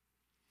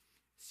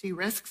 She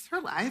risks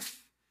her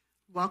life,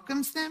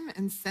 welcomes them,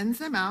 and sends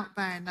them out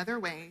by another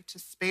way to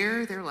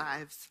spare their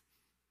lives.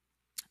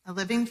 A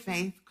living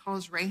faith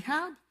calls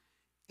Rahab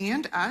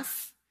and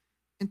us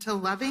into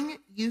loving,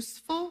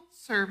 useful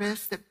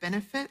service that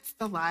benefits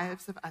the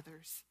lives of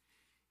others.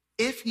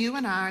 If you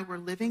and I were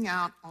living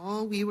out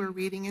all we were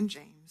reading in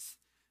James,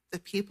 the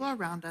people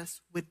around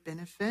us would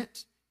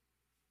benefit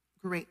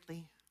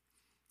greatly.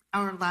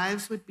 Our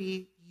lives would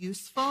be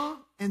useful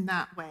in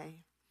that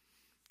way.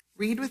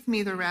 Read with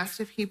me the rest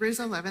of Hebrews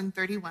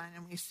 11:31,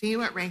 and we see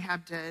what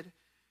Rahab did.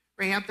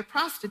 Rahab the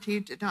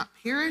prostitute did not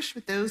perish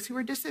with those who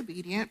were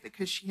disobedient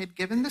because she had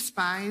given the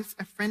spies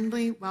a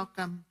friendly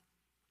welcome.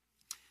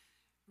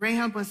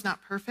 Rahab was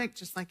not perfect,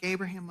 just like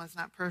Abraham was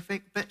not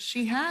perfect, but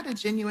she had a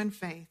genuine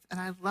faith. And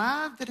I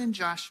love that in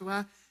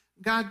Joshua,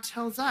 God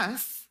tells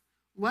us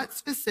what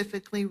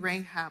specifically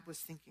Rahab was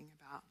thinking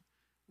about.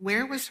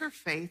 Where was her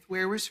faith?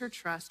 Where was her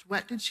trust?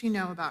 What did she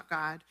know about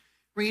God?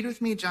 Read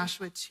with me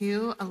Joshua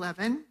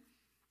 2:11.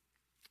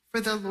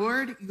 For the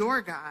Lord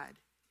your God,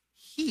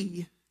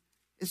 he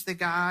is the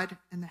God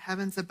in the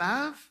heavens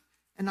above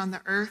and on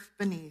the earth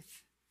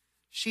beneath.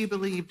 She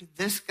believed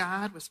this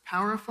God was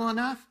powerful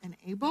enough and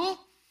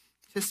able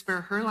to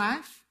spare her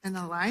life and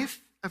the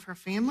life of her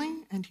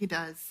family, and he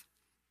does.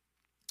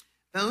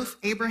 Both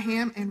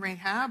Abraham and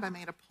Rahab, I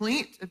made a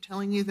point of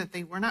telling you that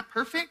they were not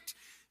perfect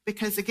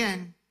because,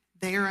 again,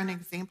 they are an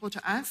example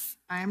to us.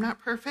 I am not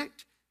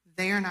perfect.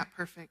 They are not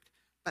perfect.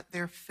 But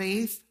their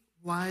faith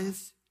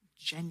was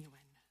genuine.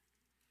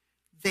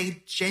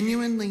 They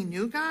genuinely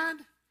knew God,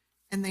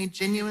 and they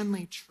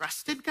genuinely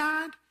trusted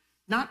God.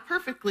 Not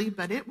perfectly,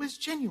 but it was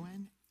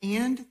genuine,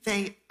 and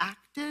they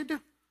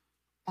acted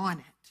on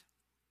it.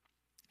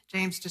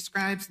 James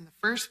describes in the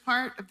first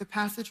part of the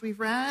passage we've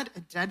read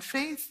a dead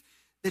faith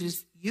that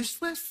is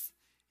useless,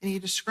 and he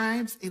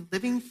describes a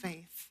living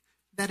faith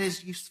that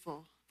is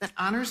useful, that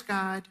honors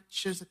God,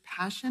 shows a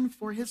passion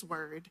for his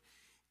word,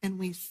 and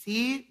we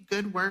see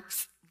good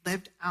works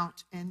lived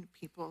out in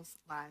people's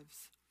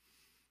lives.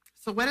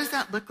 So what does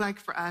that look like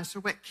for us, or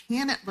what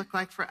can it look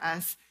like for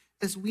us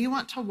as we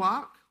want to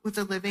walk with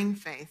a living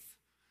faith?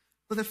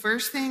 Well, the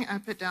first thing I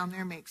put down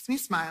there makes me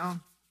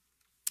smile,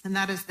 and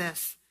that is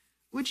this.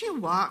 Would you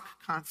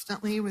walk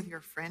constantly with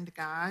your friend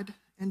God,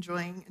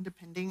 enjoying and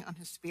depending on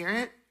his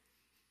Spirit?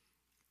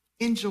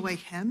 Enjoy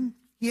him.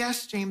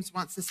 Yes, James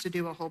wants us to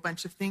do a whole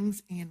bunch of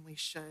things, and we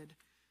should.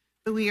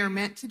 But we are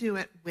meant to do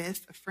it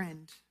with a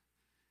friend.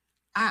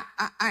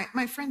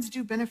 My friends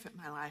do benefit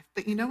my life,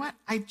 but you know what?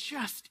 I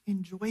just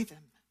enjoy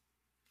them.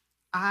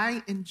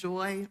 I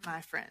enjoy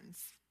my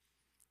friends.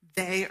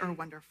 They are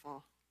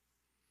wonderful.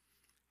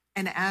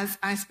 And as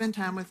I spend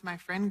time with my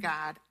friend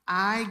God,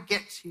 I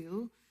get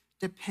to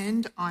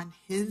depend on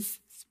his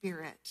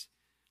Spirit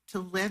to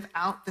live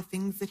out the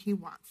things that he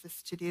wants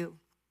us to do.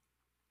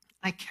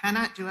 I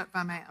cannot do it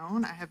by my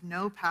own. I have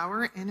no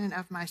power in and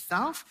of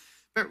myself.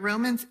 But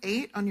Romans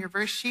 8 on your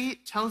verse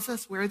sheet tells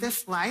us where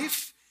this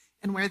life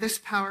and where this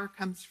power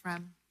comes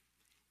from.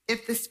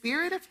 If the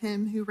Spirit of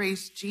him who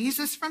raised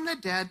Jesus from the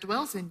dead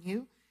dwells in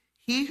you,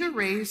 he who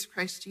raised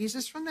Christ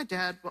Jesus from the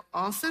dead will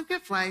also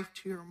give life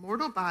to your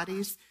mortal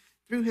bodies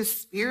through his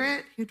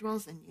Spirit who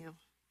dwells in you.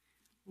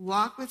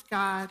 Walk with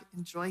God,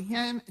 enjoy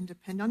him, and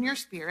depend on your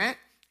Spirit,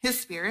 his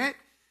Spirit,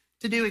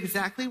 to do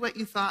exactly what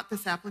you thought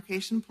this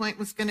application point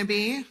was going to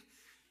be.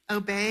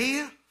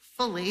 Obey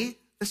fully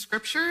the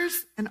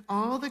scriptures and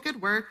all the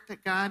good work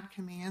that God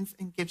commands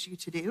and gives you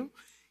to do.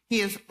 He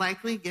has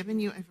likely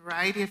given you a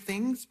variety of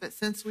things, but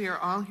since we are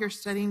all here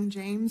studying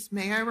James,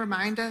 may I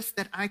remind us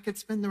that I could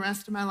spend the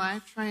rest of my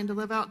life trying to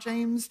live out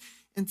James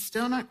and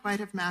still not quite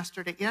have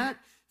mastered it yet.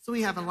 So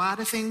we have a lot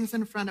of things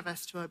in front of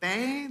us to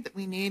obey that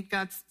we need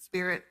God's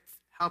Spirit's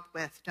help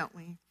with, don't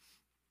we?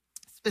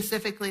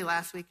 Specifically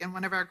last week in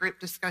one of our group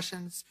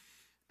discussions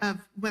of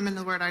Women in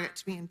the Word, I got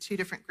to be in 2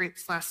 different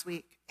groups last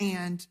week,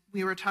 and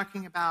we were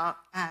talking about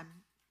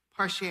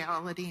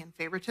partiality and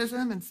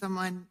favoritism, and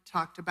someone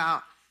talked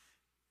about,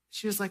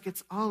 she was like,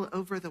 it's all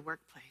over the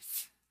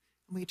workplace.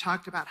 And we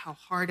talked about how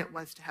hard it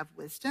was to have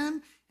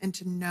wisdom and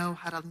to know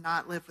how to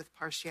not live with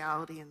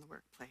partiality in the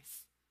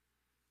workplace.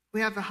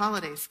 We have the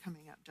holidays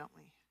coming up, don't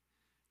we?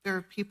 There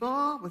are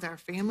people with our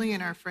family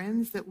and our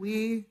friends that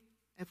we,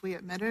 if we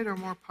admit it, are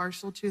more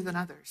partial to than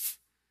others.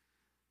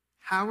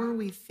 How are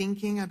we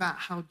thinking about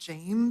how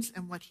James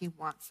and what he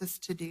wants us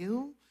to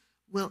do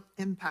will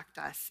impact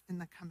us in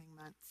the coming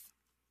months?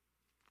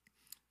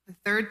 The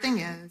third thing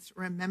is,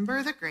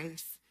 remember the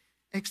grace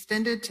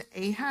extended to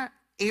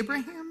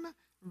Abraham,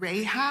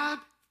 Rahab,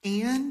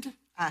 and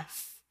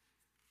us.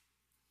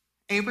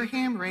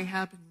 Abraham,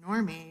 Rahab,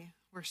 nor me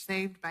were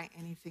saved by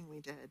anything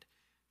we did.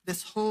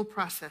 This whole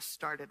process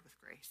started with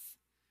grace.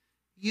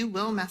 You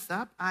will mess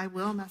up. I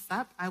will mess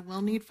up. I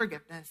will need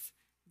forgiveness.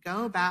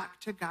 Go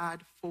back to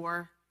God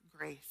for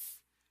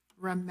grace.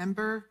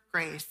 Remember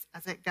grace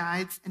as it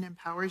guides and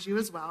empowers you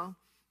as well.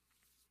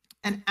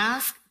 And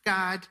ask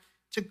God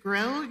to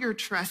grow your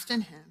trust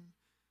in him.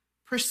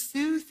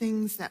 Pursue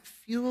things that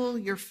fuel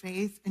your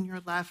faith and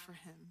your love for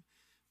him.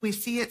 We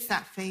see it's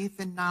that faith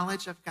and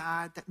knowledge of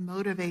God that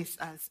motivates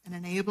us and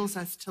enables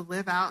us to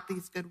live out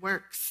these good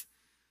works.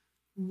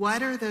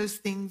 What are those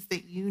things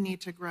that you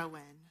need to grow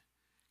in?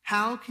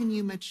 How can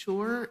you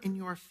mature in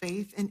your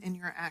faith and in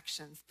your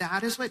actions?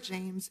 That is what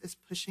James is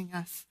pushing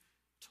us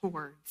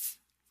towards.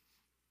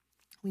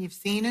 We've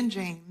seen in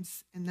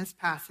James, in this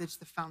passage,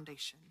 the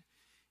foundation.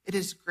 It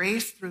is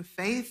grace through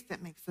faith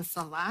that makes us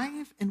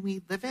alive, and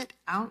we live it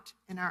out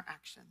in our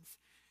actions.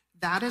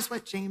 That is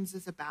what James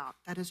is about.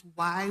 That is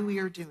why we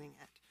are doing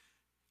it,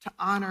 to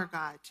honor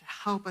God, to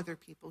help other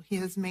people. He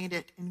has made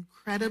it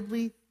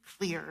incredibly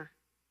clear,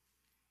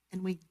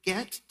 and we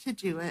get to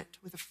do it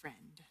with a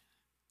friend.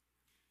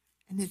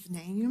 And his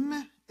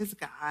name is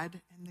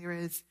God, and there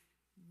is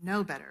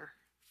no better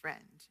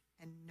friend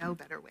and no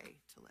better way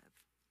to live.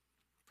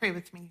 Pray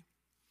with me.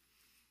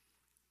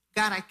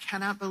 God, I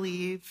cannot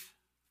believe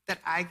that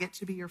I get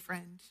to be your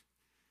friend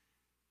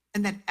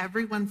and that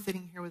everyone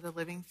sitting here with a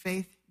living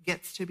faith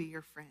gets to be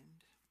your friend.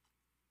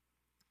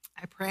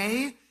 I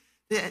pray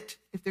that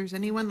if there's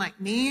anyone like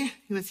me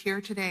who is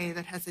here today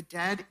that has a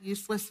dead,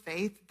 useless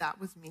faith, that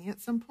was me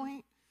at some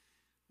point,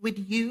 would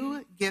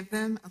you give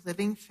them a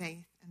living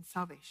faith and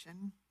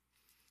salvation?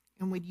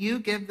 And would you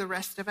give the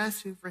rest of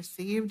us who've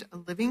received a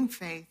living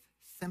faith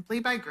simply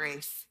by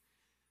grace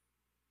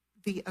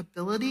the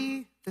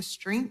ability, the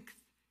strength,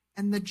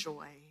 and the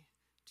joy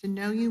to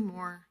know you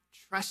more,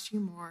 trust you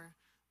more,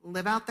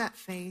 live out that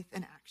faith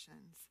in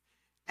actions.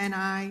 And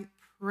I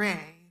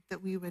pray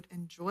that we would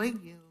enjoy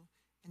you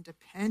and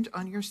depend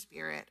on your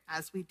Spirit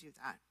as we do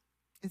that.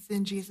 It's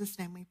in Jesus'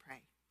 name we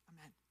pray.